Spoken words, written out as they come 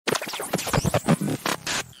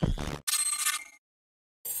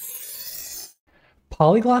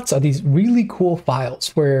Polyglots are these really cool files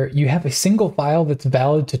where you have a single file that's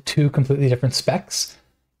valid to two completely different specs.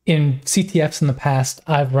 In CTFs in the past,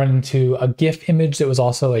 I've run into a GIF image that was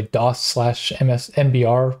also a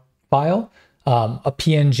DOS/MS/NBR file, a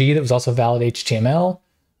PNG that was also valid HTML,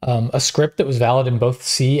 a script that was valid in both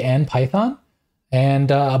C and Python, and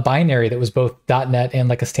a binary that was both .NET and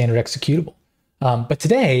like a standard executable. But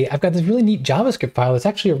today, I've got this really neat JavaScript file that's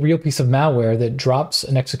actually a real piece of malware that drops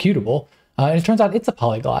an executable. And it turns out it's a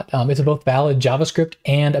polyglot. It's a both valid JavaScript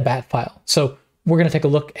and a bat file. So we're going to take a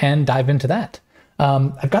look and dive into that.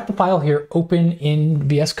 I've got the file here open in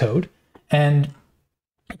VSCode, and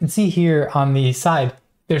you can see here on the side,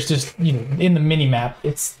 there's just, in the mini map,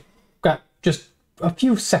 it's got just a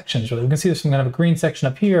few sections really. We can see there's some kind of a green section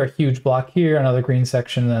up here, a huge block here, another green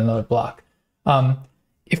section, and another block.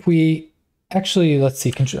 If we actually, let's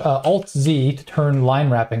see, Alt-Z to turn line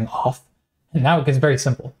wrapping off, and now it gets very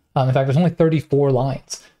simple. In fact, there's only 34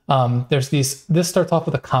 lines. This starts off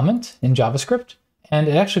with a comment in JavaScript, and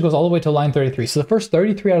it actually goes all the way to line 33. So the first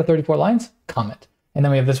 33 out of 34 lines, comment. And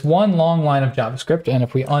then we have this one long line of JavaScript, and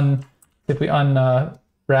if we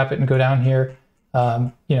unwrap it and go down here,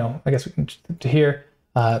 I guess we can to here,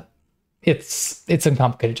 it's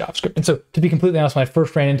uncomplicated JavaScript. And so to be completely honest, when I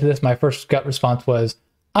first ran into this, my first gut response was,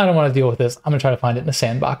 I don't want to deal with this. I'm gonna try to find it in a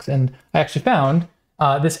sandbox. And I actually found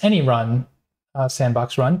this Any.Run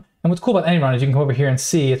sandbox run. And what's cool about Any.Run is you can come over here and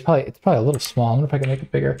see, it's probably a little small. I wonder if I can make it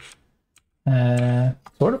bigger.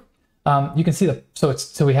 Sort of. You can see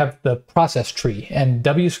so we have the process tree, and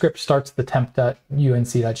WScript starts the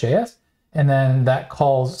temp.unc.js, and then that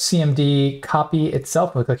calls cmd copy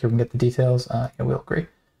itself. We'll click here, we can get the details. Yeah, we'll agree.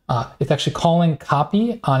 It's actually calling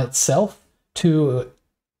copy on itself to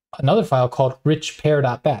another file called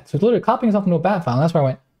richpair.bat. So it's literally copying itself into a bat file, and that's where I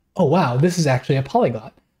went, oh wow, this is actually a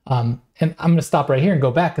polyglot. And I'm going to stop right here and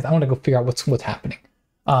go back because I want to go figure out what's happening.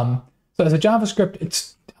 So as a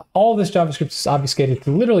JavaScript, all this JavaScript is obfuscated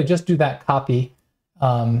to literally just do that copy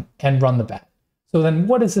and run the bat. So then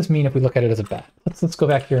what does this mean if we look at it as a bat? Let's go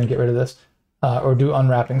back here and get rid of this or do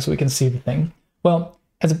unwrapping so we can see the thing. Well,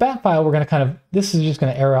 as a bat file, we're going to this is just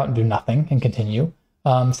going to error out and do nothing and continue.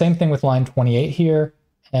 Same thing with line 28 here,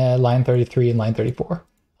 line 33 and line 34.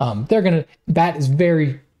 Bat is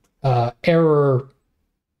very error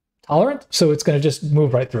tolerant, so it's going to just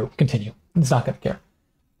move right through, continue. It's not going to care.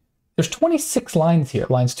 There's 26 lines here,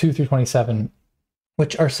 lines 2 through 27,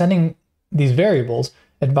 which are sending these variables.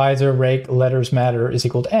 Advisor rake letters matter is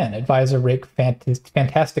equal to n. Advisor rake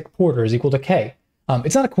fantastic porter is equal to k.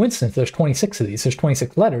 It's not a coincidence there's 26 of these. There's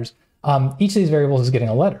 26 letters. Each of these variables is getting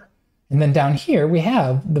a letter. And then down here we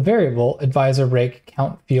have the variable advisor rake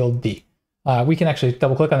count field d. We can actually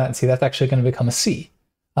double click on that and see that's actually going to become a c.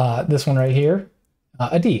 This one right here,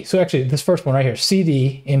 a d. So actually this first one right here,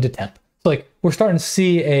 cd into temp. So like we're starting to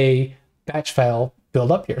see a batch file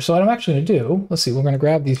build up here. So what I'm actually going to do, let's see, we're going to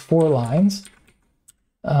grab these 4 lines.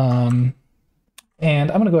 And I'm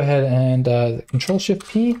going to go ahead and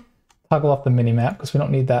Control-Shift-P, toggle off the mini-map because we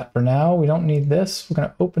don't need that for now. We don't need this. We're going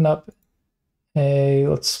to open up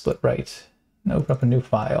let's split right and open up a new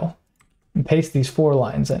file and paste these 4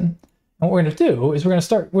 lines in. And what we're going to do is we're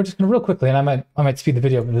just going to real quickly, and I might speed the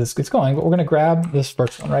video if this gets going, but we're going to grab this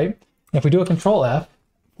first one, right? And if we do a Control-F,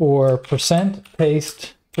 for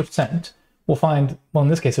 %paste %, we'll find, well, in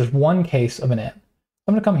this case, there's one case of an n.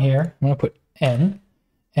 I'm going to come here, I'm going to put n,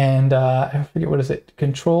 and I forget what is it,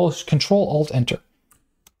 Control Alt Enter,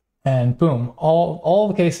 and boom, all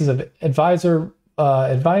the cases of advisor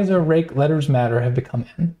rake letters matter have become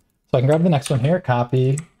n. So I can grab the next one here,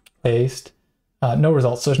 copy, paste, no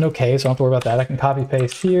results, so there's no k, so I don't have to worry about that. I can copy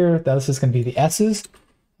paste here. This is going to be the s's.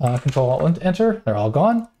 Control Alt Enter, they're all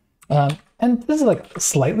gone. And this is like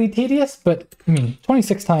slightly tedious, but I mean,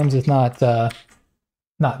 26 times is not that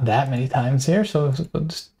many times here. So we'll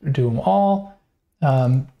just do them all.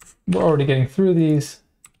 We're already getting through these.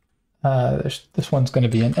 This one's going to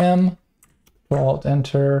be an M. Control Alt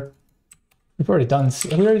Enter. We've already done C.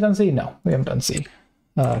 Have we already done C? No, we haven't done C.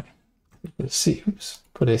 Put a C. Oops.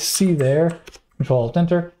 Put a C there. Control Alt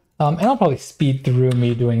Enter. And I'll probably speed through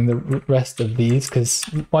me doing the rest of these because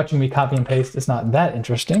watching me copy and paste is not that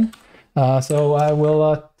interesting. So I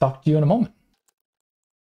will talk to you in a moment.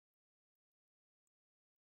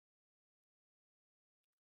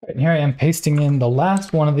 Right, and here I am pasting in the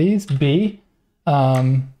last one of these, B.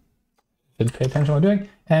 Didn't pay attention to what I'm doing.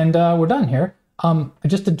 And we're done here. I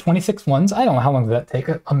just did 26 ones. I don't know how long did that take,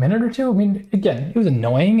 a minute or two? I mean, again, it was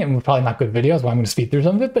annoying and probably not good videos, so I'm going to speed through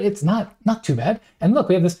some of it, but it's not too bad. And look,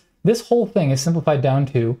 we have this whole thing is simplified down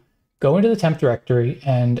to go into the temp directory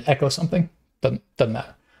and echo something. Doesn't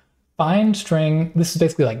matter. find string. This is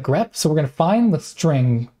basically like grep. So we're going to find the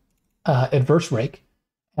string adverse rake.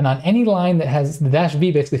 And on any line that has the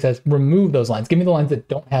 -v basically says remove those lines. Give me the lines that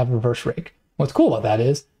don't have reverse rake. What's cool about that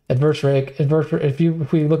is adverse rake,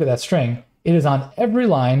 if we look at that string, it is on every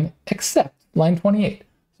line except line 28.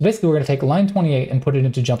 So basically we're going to take line 28 and put it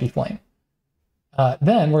into jumpy flame.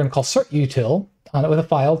 Then we're going to call certutil on it with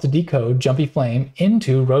a file to decode jumpy flame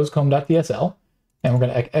into rosecomb.dsl. And we're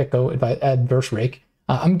going to echo adverse rake.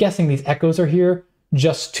 I'm guessing these echoes are here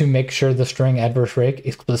just to make sure the string adverse rake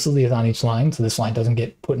explicitly is on each line, so this line doesn't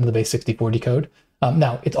get put into the base 64 decode.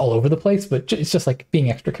 Now, it's all over the place, but it's just like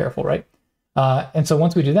being extra careful, right? And so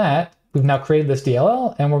once we do that, we've now created this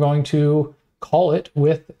DLL, and we're going to call it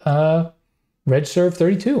with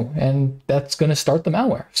regserve32, and that's going to start the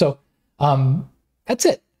malware. So that's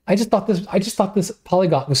it. I just thought this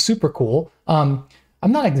polyglot was super cool.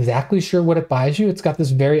 I'm not exactly sure what it buys you. It's got this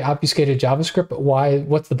very obfuscated JavaScript, but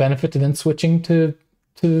what's the benefit to then switching to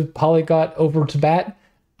Polyglot over to Bat?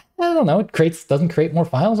 I don't know. It doesn't create more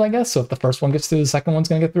files, I guess. So if the first one gets through, the second one's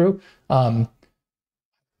going to get through.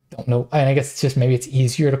 Don't know. And I guess it's just maybe it's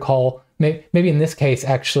easier to call. Maybe in this case,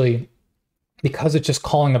 actually, because it's just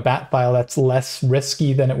calling a Bat file, that's less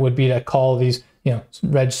risky than it would be to call these,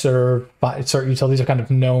 regserve, certutil. These are kind of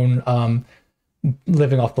known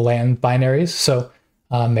living off the land binaries. So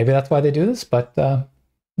maybe that's why they do this, but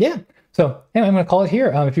yeah. So anyway, I'm going to call it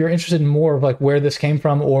here. If you're interested in more of like where this came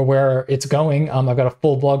from or where it's going, I've got a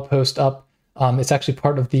full blog post up. It's actually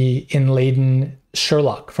part of the Einladen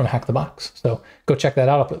Sherlock from HackTheBox. So go check that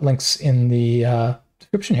out. I'll put links in the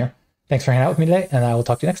description here. Thanks for hanging out with me today, and I will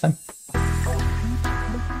talk to you next time.